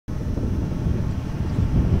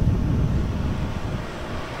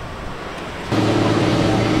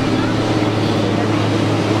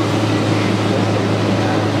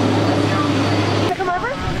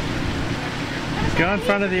Down in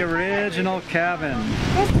front of the original cabin.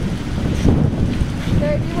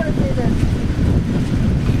 Dave, you want to see this?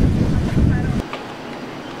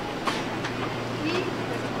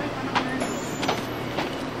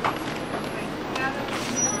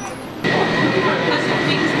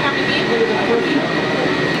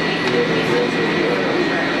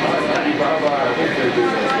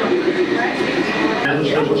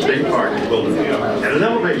 State Park is built at an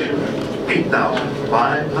elevation of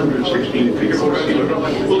 8,516 feet above sea level.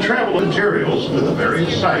 We'll travel materials to the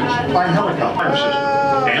various sites by helicopter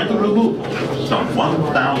system and the removal of some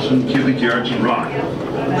 1,000 cubic yards of rock.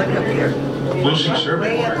 We'll see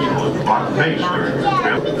survey marks on rock face during the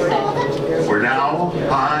trip. We're now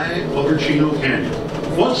high over Chino Canyon.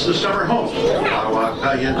 What's the summer host?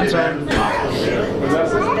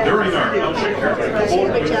 During our a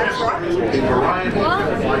variety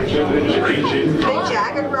of flights ranging from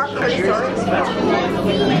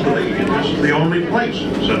the only place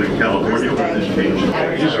in Southern California where this beach.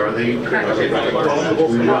 These are the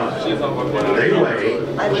they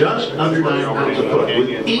weigh just under 9 pounds a foot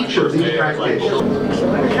with each of these track cables.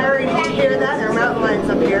 Harry, did you hear that? There are mountain lions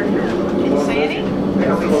up here. Did you see any?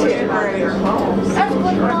 That's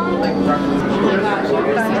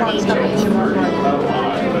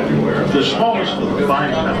the smallest of the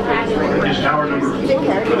 5 towers is tower number 4.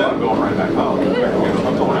 I'm going right back out.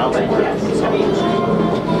 I'm going out.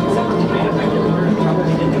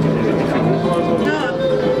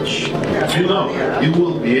 You know, you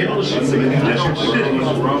will be able to see the new desert cities.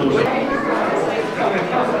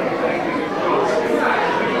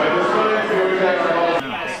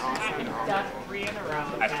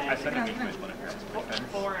 I said it was one of yours.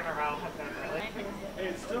 4 in a row has been really. Hey,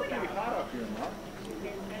 it's still pretty hot up here, Mom.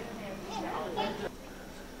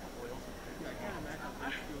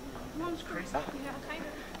 Mom's crazy. Yeah, kind of.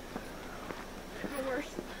 The worst.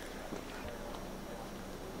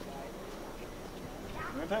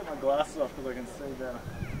 I'm gonna take my glasses off because I can see better.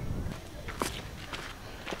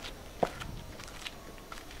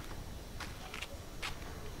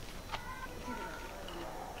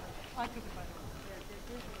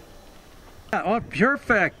 Oh,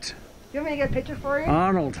 perfect. You want me to get a picture for you?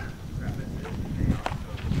 Arnold.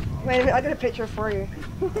 Wait a minute, I'll get a picture for you.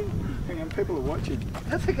 Hang on, people are watching.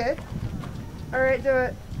 That's okay. Alright, do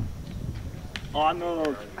it.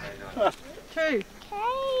 Arnold. 2.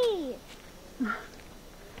 Hey!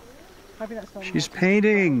 Maybe that's not She's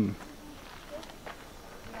painting.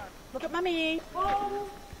 Look at Mummy.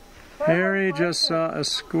 Harry just saw a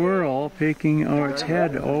squirrel peeking its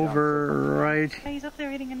head over right. He's up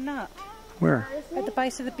there eating a nut. Where? At the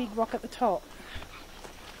base of the big rock at the top.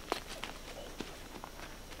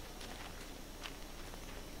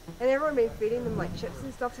 And everyone been feeding them like chips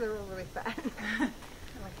and stuff, so they're all really fat.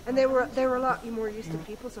 And they were a lot more used to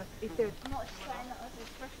people, so if they're...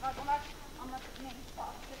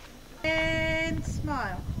 And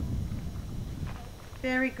smile.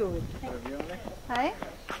 Very good. Hey?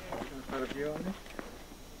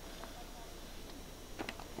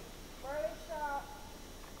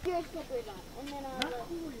 Here's the good one. And then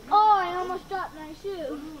oh, I almost dropped my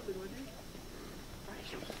shoe.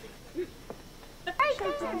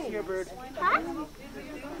 Here, bird. Huh? I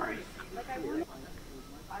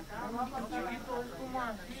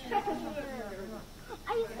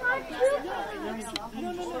saw 2.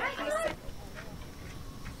 No.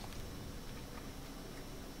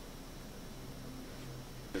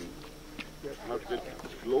 Have to get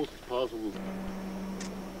as close as possible.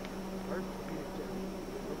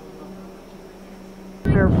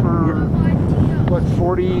 There for what,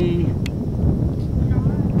 40?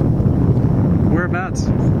 Whereabouts?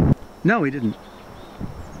 No, we didn't.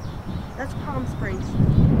 That's Palm Springs.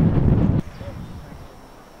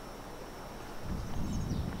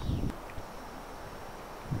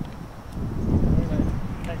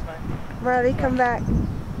 Thanks, mate. Riley, come back. Do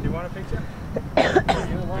you want a picture? Together?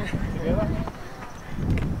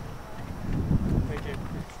 Thank you.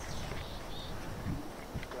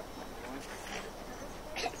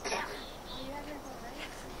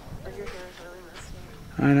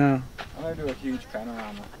 I know. I'm going to do a huge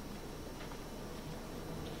panorama.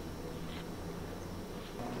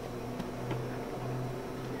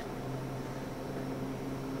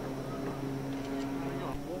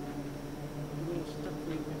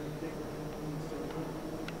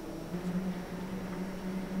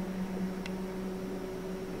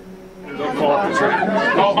 Don't fall off the train.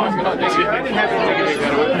 Oh my God! I didn't have to take a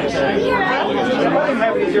picture. I'm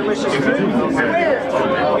happy to do this.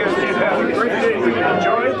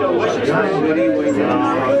 Enjoy delicious food.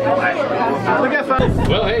 Look at fun.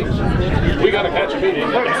 Well, hey, we gotta catch a meeting.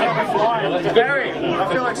 Barry, I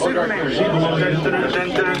feel like Superman. It's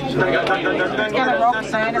gonna rock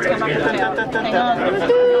soon. It's gonna hang on.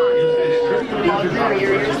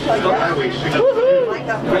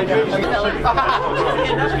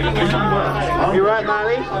 You right,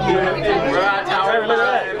 Miley? Right,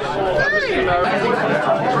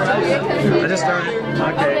 I just started.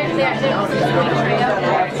 Okay.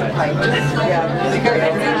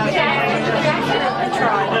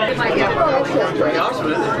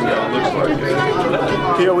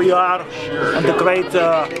 Here we are on the great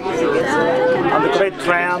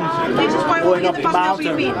tram going up the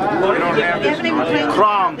mountain.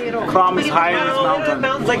 Tram is higher in this mountain.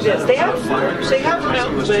 Mountains like this. They have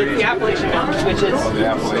mountains, the Appalachian Mountains, which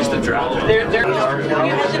is the drought. I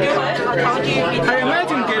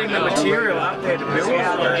imagine getting the material out there to build it.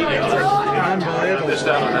 Unbelievable.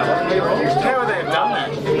 How would they have done that?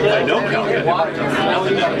 I know Calcutta.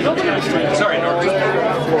 Sorry, North.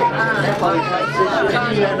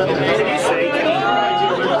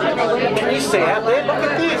 Can you stay out there? Look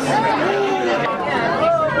at this.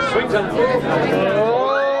 Swing time.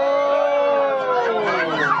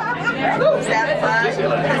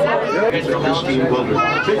 Pristine wilderness.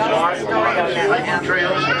 Hiking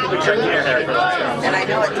trails.